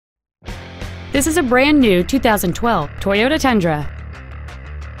This is a brand new 2012 Toyota Tundra.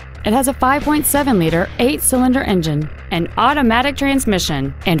 It has a 5.7-liter 8-cylinder engine, an automatic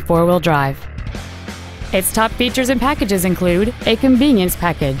transmission, and 4-wheel drive. Its top features and packages include a convenience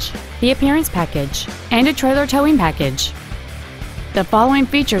package, the appearance package, and a trailer towing package. The following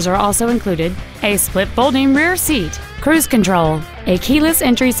features are also included: a split folding rear seat, cruise control, a keyless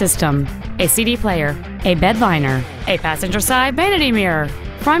entry system, a CD player, a bed liner, a passenger side vanity mirror,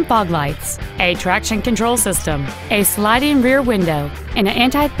 front fog lights, a traction control system, a sliding rear window, and an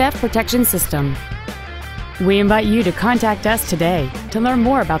anti-theft protection system. We invite you to contact us today to learn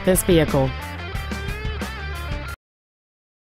more about this vehicle.